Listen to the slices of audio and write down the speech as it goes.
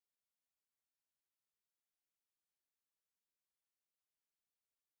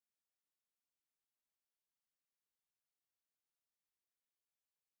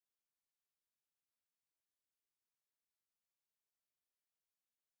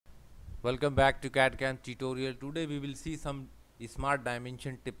Welcome back to CAD/CAM tutorial. Today we will see some smart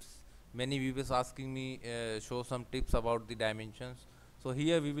dimension tips. Many viewers asking me show some tips about the dimensions. So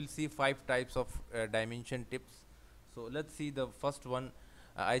here we will see 5 types of dimension tips. So let's see the first one.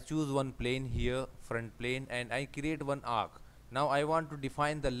 I choose one plane here, front plane, and I create one arc. Now I want to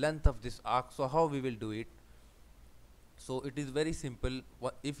define the length of this arc. So how we will do it? So it is very simple.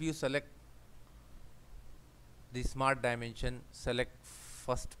 If you select the smart dimension, select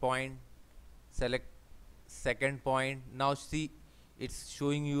first point, select second point. Now see, it's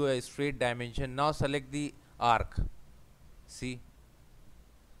showing you a straight dimension. Now select the arc. See,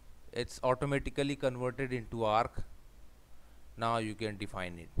 it's automatically converted into arc. Now you can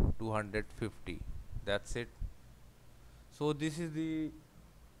define it 250. That's it. So this is the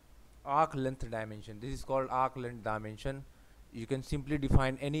arc length dimension. This is called arc length dimension. You can simply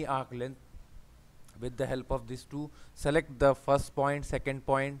define any arc length with the help of these two. Select the first point, second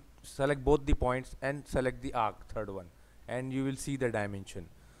point, select both the points and select the arc, third one, and you will see the dimension.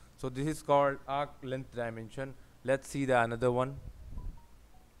 So this is called arc length dimension. Let's see the another one.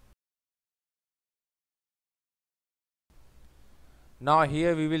 Now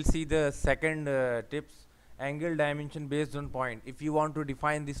here we will see the second tips, angle dimension based on point. If you want to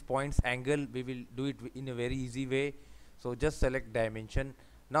define this point's angle, we will do it in a very easy way. So just select dimension.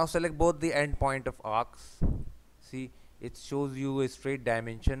 Now select both the end point of arcs. See, it shows you a straight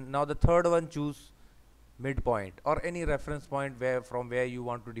dimension. Now the third one, choose midpoint or any reference point from where you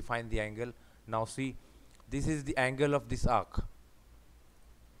want to define the angle. Now see, this is the angle of this arc.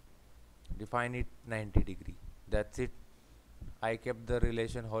 Define it 90 degree. That's it. I kept the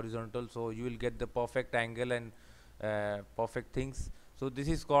relation horizontal, so you will get the perfect angle and perfect things. So this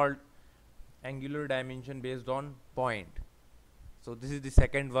is called angular dimension based on point. So this is the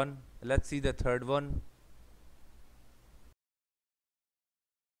second one. Let's see the third one.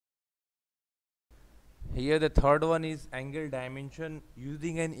 Here the third one is angle dimension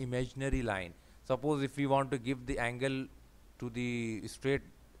using an imaginary line. Suppose if we want to give the angle to the straight,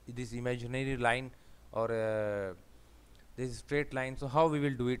 this imaginary line or this straight line. So how we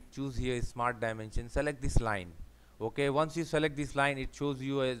will do it? Choose here smart dimension, select this line. Okay, once you select this line, it shows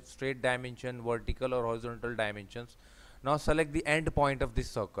you a straight dimension, vertical or horizontal dimensions. Now select the end point of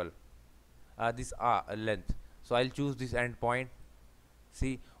this circle, this length. So I'll choose this end point.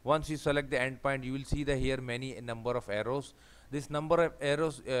 See, once you select the end point, you will see the here many number of arrows. This number of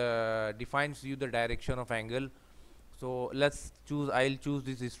arrows defines you the direction of angle. So let's choose, I'll choose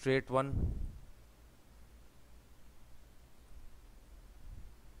this straight one.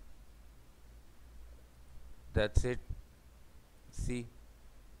 That's it. See,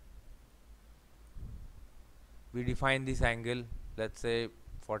 we define this angle, let's say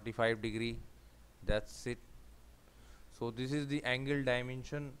 45 degree. That's it. So this is the angle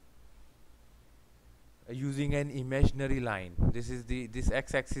dimension using an imaginary line. This is this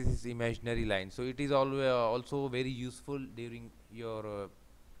x-axis is imaginary line, so it is always also very useful during your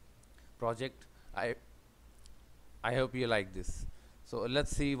project. I hope you like this. So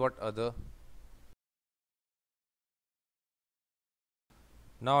let's see what other.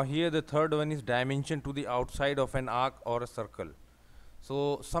 Now here the third one is dimension to the outside of an arc or a circle.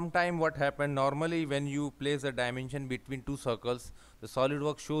 So sometime what happened, normally when you place a dimension between two circles, the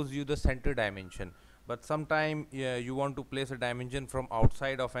SolidWorks shows you the center dimension. But sometime you want to place a dimension from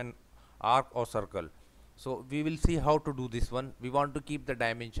outside of an arc or circle. So we will see how to do this one. We want to keep the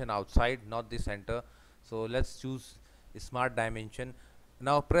dimension outside, not the center. So let's choose smart dimension.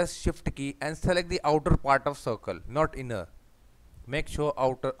 Now press shift key and select the outer part of circle, not inner. Make sure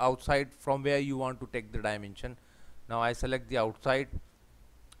outside from where you want to take the dimension. Now I select the outside.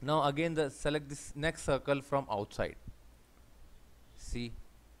 Now again select this next circle from outside. See,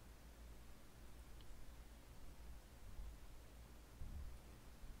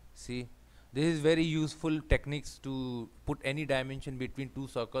 this is very useful techniques to put any dimension between two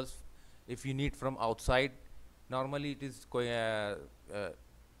circles if you need from outside. Normally it is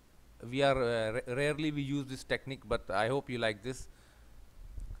we are rarely we use this technique, but I hope you like this.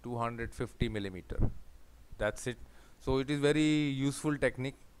 250 millimeter. That's it. So it is very useful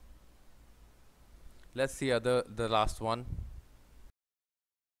technique. Let's see the last one.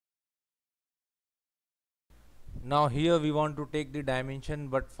 Now here we want to take the dimension,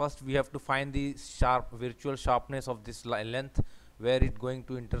 but first we have to find the virtual sharpness of this length, where it going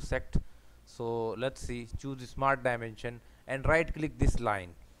to intersect. So let's see, choose the smart dimension and right click this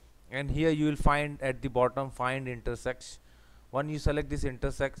line, and here you will find at the bottom find intersects. When you select this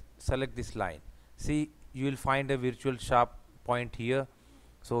intersect, select this line. See, you will find a virtual sharp point here.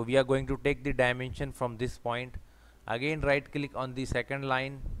 So we are going to take the dimension from this point. Again right click on the second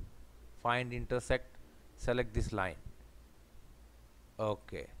line, find intersect, select this line.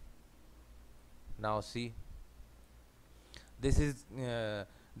 Okay, now see, this is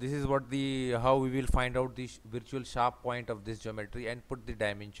what the how we will find out the virtual sharp point of this geometry and put the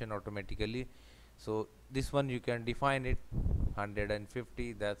dimension automatically. So this one you can define it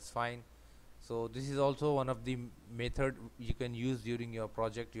 150, that's fine. So this is also one of the method you can use during your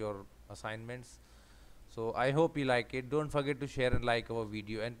project, your assignments. So I hope you like it. Don't forget to share and like our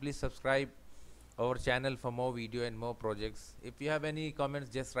video, and please subscribe our channel for more video and more projects. If you have any comments,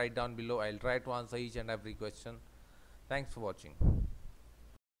 just write down below. I'll try to answer each and every question. Thanks for watching.